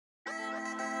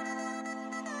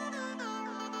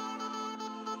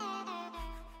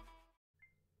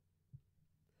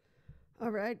All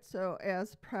right, so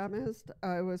as promised,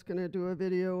 I was going to do a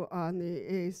video on the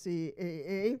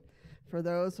ACAA for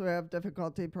those who have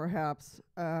difficulty perhaps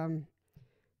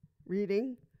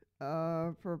reading,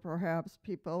 for perhaps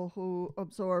people who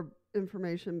absorb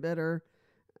information better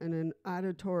in an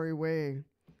auditory way.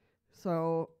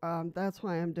 So that's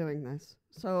why I'm doing this.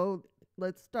 So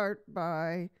let's start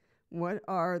by what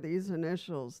are these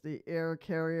initials? The Air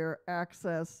Carrier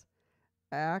Access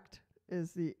Act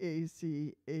is the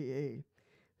ACAA.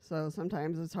 So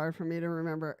sometimes it's hard for me to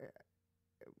remember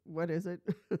what is it?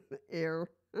 Air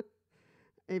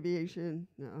Aviation.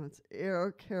 No, it's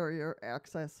Air Carrier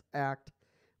Access Act,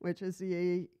 which is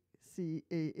the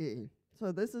ACAA.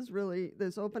 So this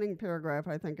opening paragraph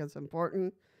I think is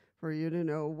important for you to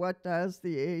know what does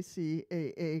the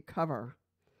ACAA cover.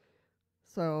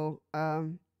 So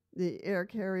the Air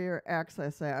Carrier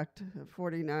Access Act,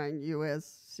 49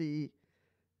 U.S.C.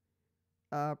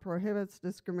 Prohibits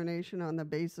discrimination on the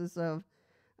basis of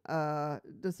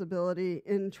disability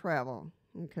in travel.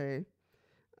 Okay,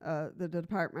 the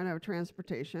Department of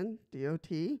Transportation (DOT)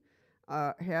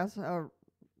 has a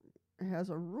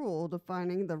rule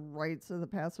defining the rights of the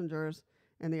passengers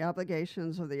and the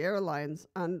obligations of the airlines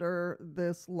under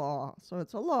this law. So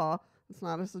it's a law. It's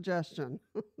not a suggestion.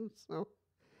 So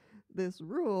this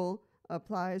rule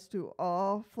applies to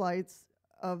all flights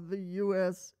of the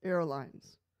U.S.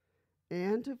 airlines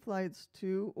and to flights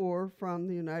to or from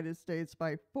the United States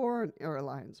by foreign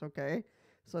airlines, okay?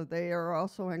 So they are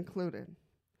also included.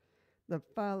 The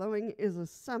following is a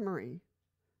summary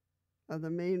of the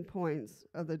main points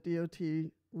of the DOT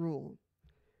rule.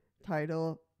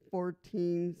 Title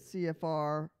 14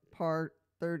 CFR Part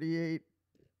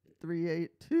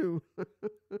 38382.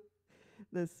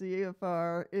 The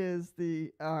CFR is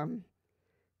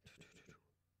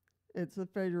it's a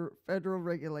federal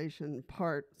regulation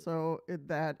part, so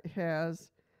that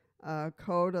has a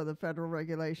code of the federal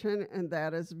regulation, and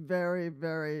that is very,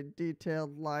 very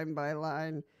detailed, line by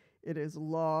line. It is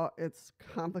law. It's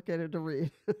complicated to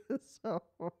read. So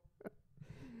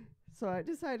I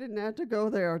decided not to go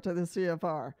there to the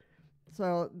CFR.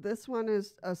 So this one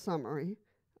is a summary,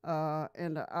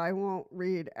 and I won't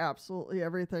read absolutely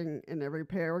everything in every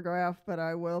paragraph, but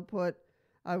I will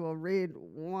read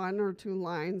 1 or 2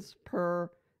 lines per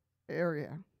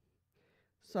area.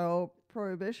 So,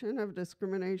 prohibition of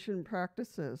discrimination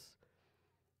practices.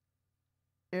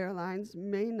 Airlines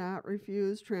may not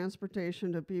refuse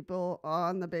transportation to people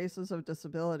on the basis of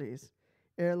disabilities.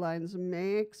 Airlines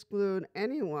may exclude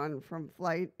anyone from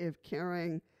flight if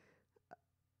carrying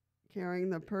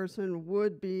the person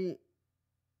would be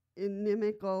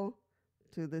inimical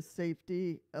to the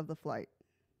safety of the flight.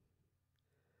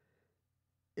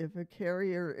 If a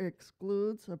carrier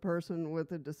excludes a person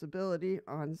with a disability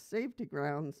on safety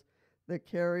grounds, the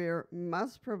carrier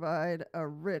must provide a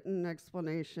written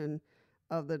explanation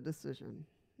of the decision.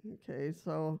 Okay,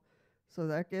 so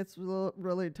that gets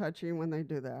really touchy when they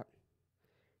do that.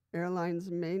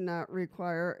 Airlines may not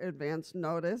require advance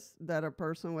notice that a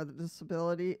person with a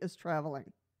disability is traveling.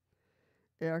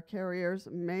 Air carriers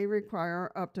may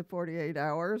require up to 48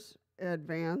 hours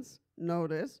advance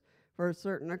notice for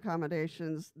certain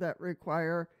accommodations that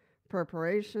require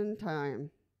preparation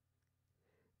time.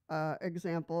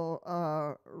 Example,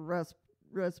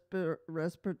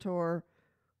 respirator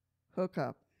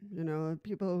hookup,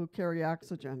 people who carry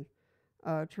oxygen.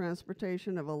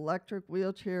 Transportation of electric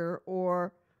wheelchair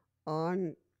or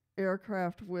on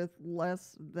aircraft with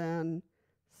less than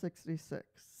 60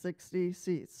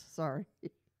 seats. Sorry.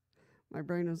 My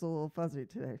brain is a little fuzzy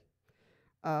today.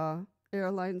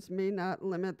 Airlines may not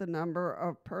limit the number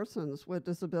of persons with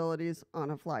disabilities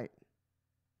on a flight.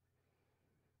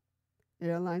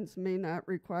 Airlines may not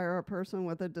require a person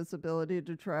with a disability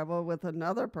to travel with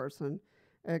another person,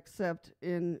 except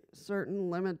in certain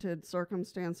limited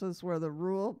circumstances where the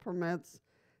rule permits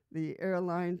the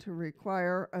airline to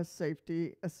require a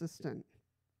safety assistant.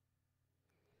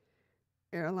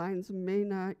 Airlines may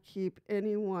not keep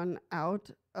anyone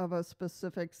out of a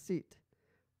specific seat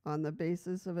on the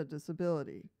basis of a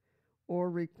disability,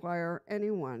 or require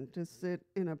anyone to sit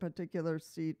in a particular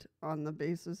seat on the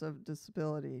basis of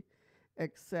disability,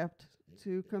 except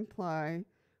to comply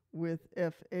with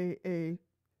FAA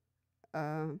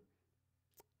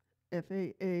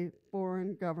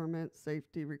foreign government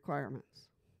safety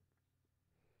requirements.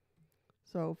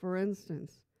 So, for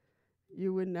instance,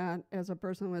 you would not, as a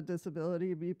person with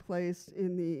disability, be placed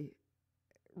in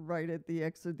right at the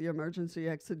exit, the emergency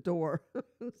exit door.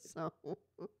 So,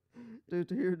 due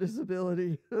to your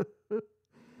disability.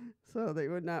 So they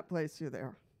would not place you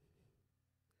there.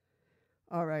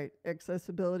 All right,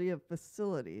 accessibility of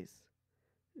facilities.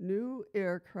 New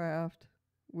aircraft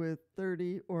with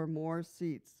 30 or more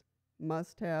seats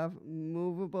must have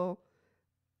movable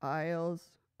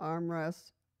aisles,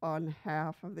 armrests on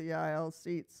half of the aisle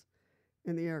seats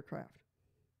in the aircraft.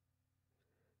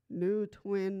 New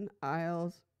twin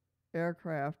aisles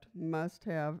aircraft must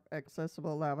have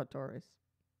accessible lavatories.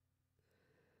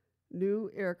 New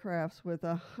aircrafts with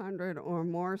 100 or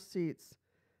more seats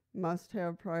must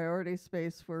have priority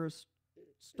space for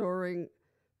storing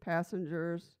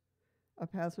a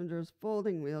passenger's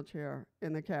folding wheelchair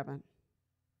in the cabin.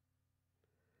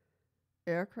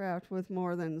 Aircraft with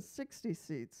more than 60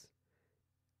 seats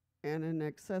and an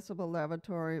accessible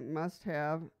lavatory must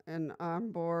have an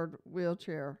onboard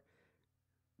wheelchair,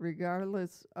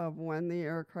 regardless of when the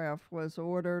aircraft was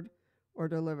ordered or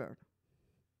delivered.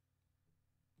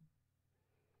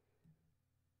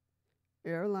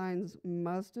 Airlines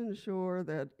must ensure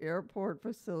that airport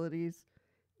facilities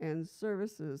and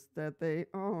services that they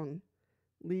own,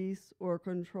 lease, or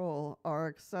control are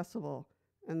accessible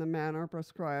in the manner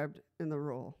prescribed in the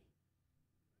rule.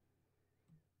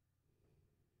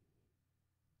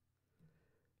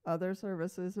 Other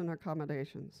services and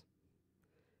accommodations.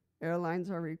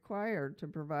 Airlines are required to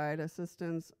provide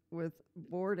assistance with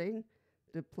boarding,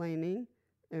 deplaning,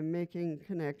 and making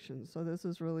connections. So this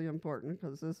is really important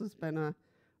because this has been a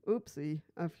oopsie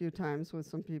a few times with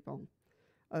some people.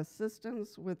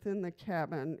 Assistance within the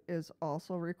cabin is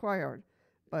also required,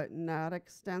 but not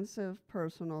extensive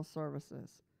personal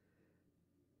services.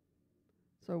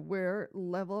 So where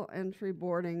level entry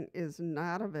boarding is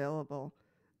not available,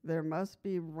 there must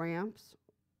be ramps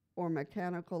or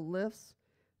mechanical lifts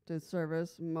to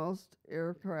service most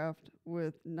aircraft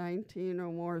with 19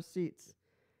 or more seats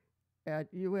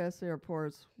at U.S.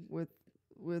 airports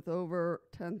with over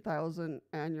 10,000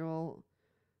 annual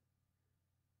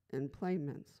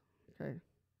enplanements. Okay.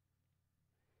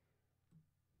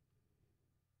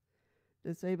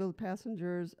 Disabled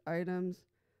passengers' items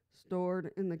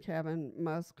stored in the cabin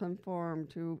must conform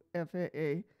to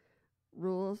FAA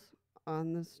rules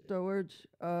on the storage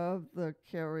of the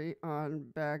carry-on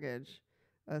baggage.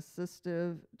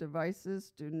 Assistive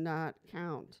devices do not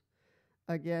count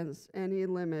against any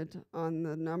limit on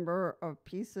the number of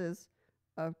pieces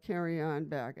of carry-on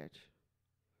baggage.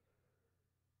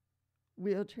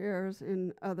 Wheelchairs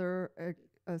and other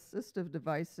assistive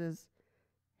devices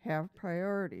have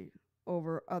priority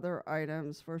over other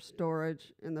items for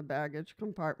storage in the baggage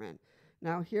compartment.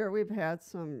 Now here we've had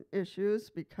some issues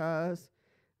because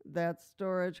that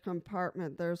storage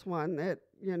compartment, there's one that,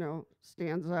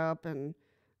 stands up and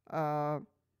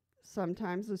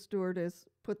sometimes the stewardess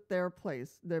put their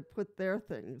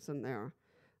things in there,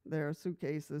 their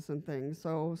suitcases and things.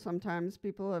 So sometimes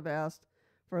people have asked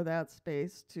for that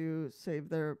space to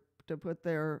put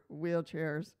their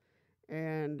wheelchairs,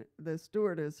 and the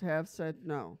stewardess have said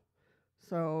no.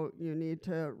 So you need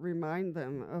to remind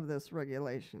them of this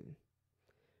regulation.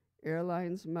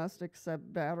 Airlines must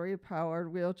accept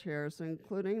battery-powered wheelchairs,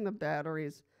 including the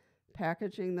batteries,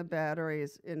 packaging the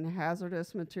batteries in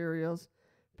hazardous materials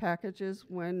packages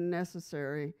when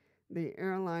necessary. The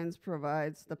airlines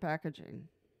provides the packaging.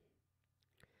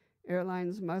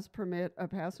 Airlines must permit a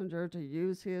passenger to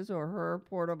use his or her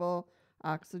portable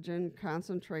oxygen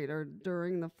concentrator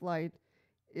during the flight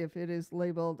if it is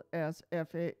labeled as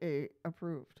FAA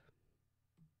approved.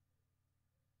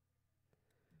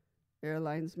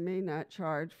 Airlines may not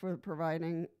charge for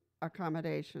providing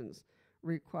accommodations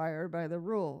required by the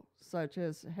rule, such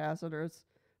as hazardous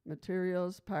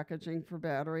materials, packaging for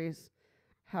batteries.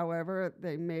 However,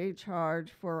 they may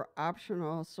charge for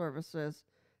optional services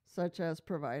such as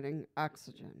providing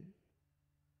oxygen.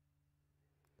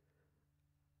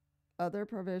 Other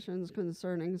provisions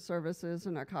concerning services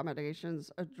and accommodations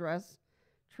address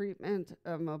treatment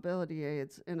of mobility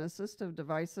aids and assistive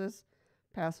devices,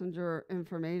 passenger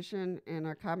information, and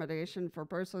accommodation for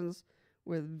persons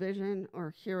with vision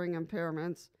or hearing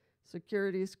impairments,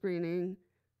 security screening,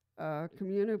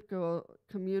 communicable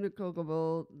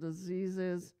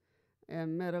diseases,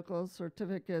 and medical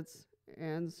certificates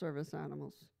and service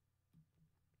animals.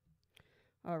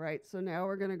 All right, so now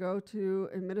we're going to go to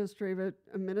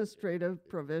administrative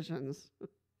provisions.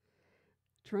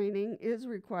 Training is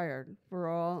required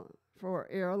for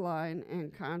airline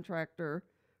and contractor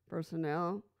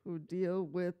personnel who deal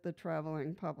with the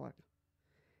traveling public.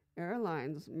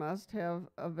 Airlines must have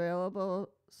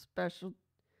available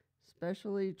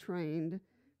specially trained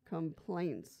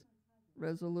complaints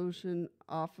resolution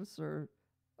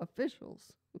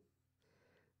officials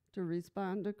to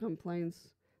respond to complaints.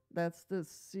 That's the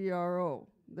CRO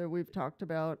that we've talked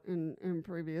about in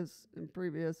previous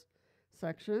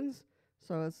sections.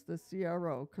 So it's the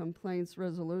CRO, Complaints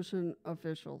Resolution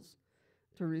Officials,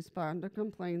 to respond to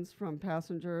complaints from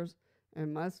passengers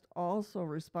and must also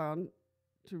respond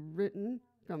to written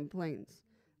complaints.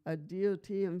 A DOT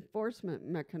enforcement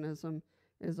mechanism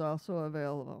is also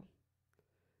available.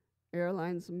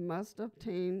 Airlines must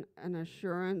obtain an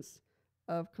assurance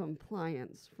of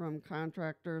compliance from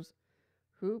contractors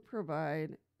who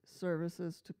provide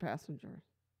services to passengers.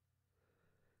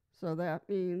 So that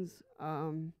means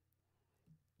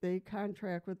they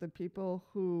contract with the people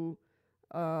who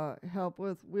help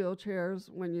with wheelchairs.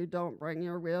 When you don't bring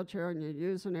your wheelchair and you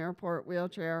use an airport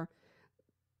wheelchair,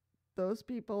 those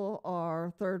people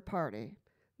are third party.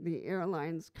 The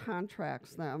airlines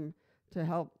contracts them to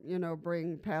help,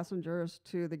 bring passengers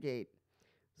to the gate.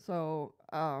 So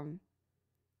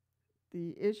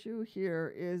the issue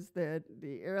here is that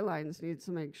the airlines need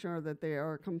to make sure that they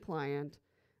are compliant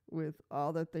with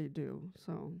all that they do.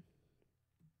 So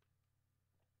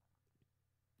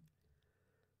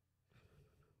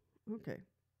okay.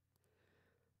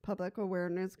 Public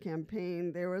awareness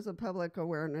campaign. There was a public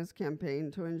awareness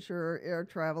campaign to ensure air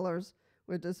travelers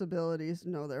with disabilities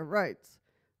know their rights.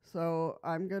 So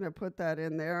I'm going to put that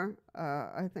in there.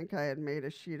 I think I had made a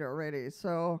sheet already.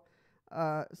 So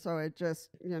it just,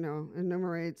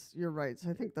 enumerates your rights.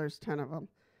 I think there's 10 of them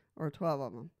or 12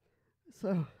 of them.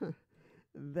 So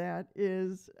that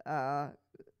is a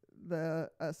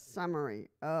summary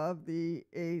of the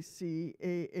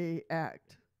ACAA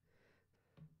Act.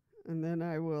 And then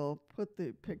I will put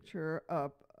the picture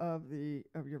up of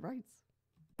your rights.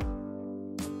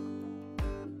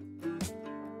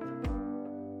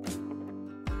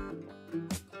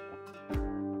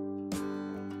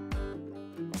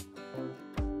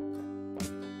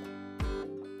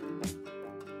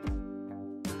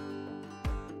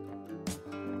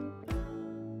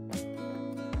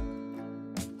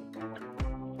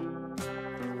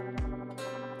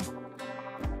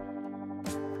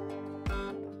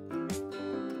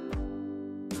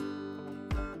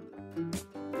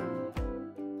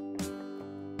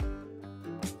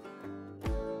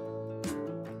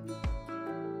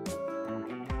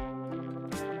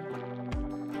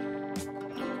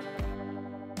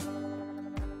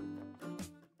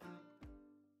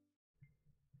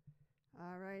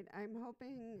 All right, I'm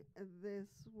hoping this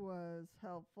was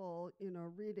helpful,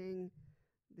 reading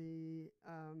the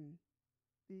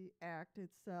act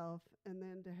itself and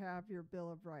then to have your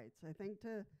Bill of Rights. I think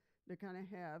to kind of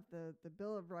have the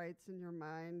Bill of Rights in your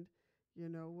mind,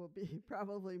 will be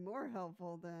probably more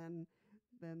helpful than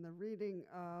the reading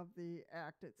of the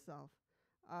act itself.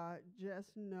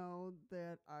 Just know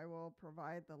that I will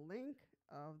provide the link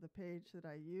of the page that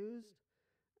I used,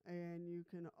 and you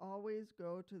can always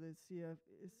go to the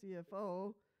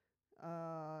CFO.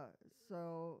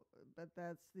 But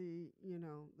that's the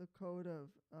code of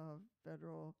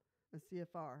federal,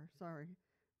 CFR, sorry.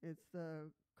 It's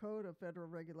the Code of Federal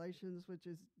Regulations, which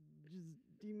is just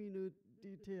minute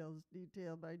details,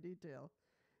 detail by detail.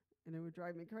 And it would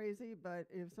drive me crazy, but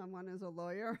if someone is a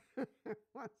lawyer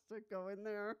wants to go in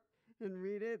there and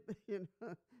read it,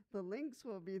 the links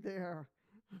will be there.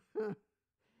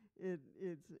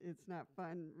 It's not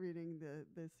fun reading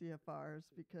the CFRs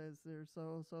because they're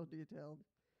so detailed,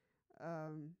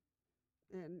 and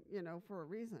for a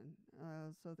reason.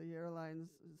 So the airlines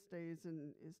stays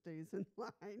in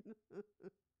line,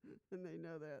 and they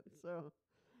know that. So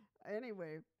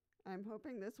anyway, I'm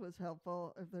hoping this was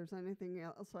helpful. If there's anything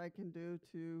else I can do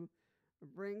to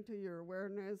bring to your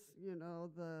awareness,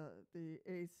 the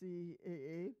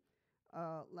ACAA.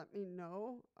 Let me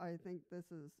know. I think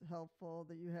this is helpful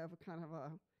that you have a kind of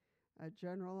a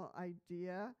general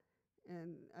idea.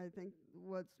 And I think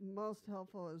what's most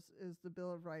helpful is the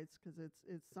Bill of Rights, because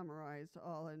it's summarized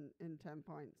all in 10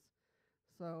 points.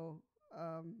 So,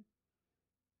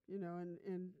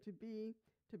 and to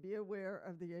be aware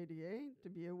of the ADA, to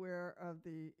be aware of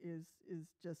is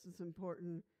just as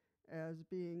important as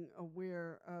being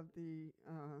aware of the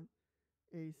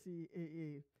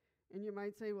ACAA. And you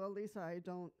might say, well, Lisa, I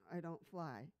don't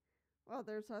fly. Well,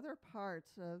 there's other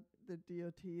parts of the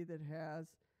DOT that has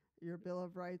your Bill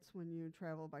of Rights when you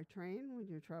travel by train, when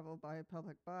you travel by a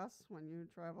public bus, when you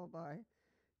travel by,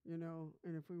 and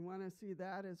if we want to see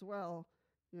that as well,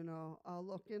 I'll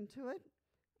look into it.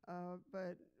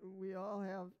 But we all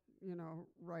have,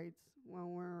 rights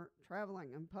when we're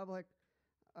traveling in public,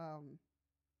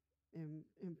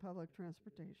 in public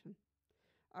transportation.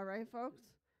 All right, folks.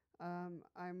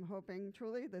 I'm hoping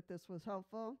truly that this was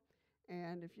helpful.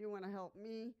 And if you want to help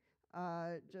me,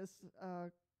 just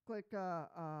click the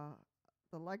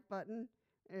like button,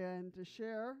 and to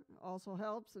share also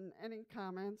helps. And any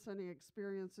comments, any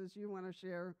experiences you want to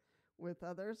share with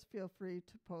others, feel free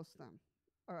to post them.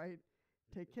 All right.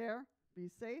 Take care, be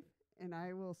safe, and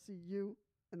I will see you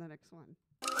in the next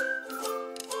one.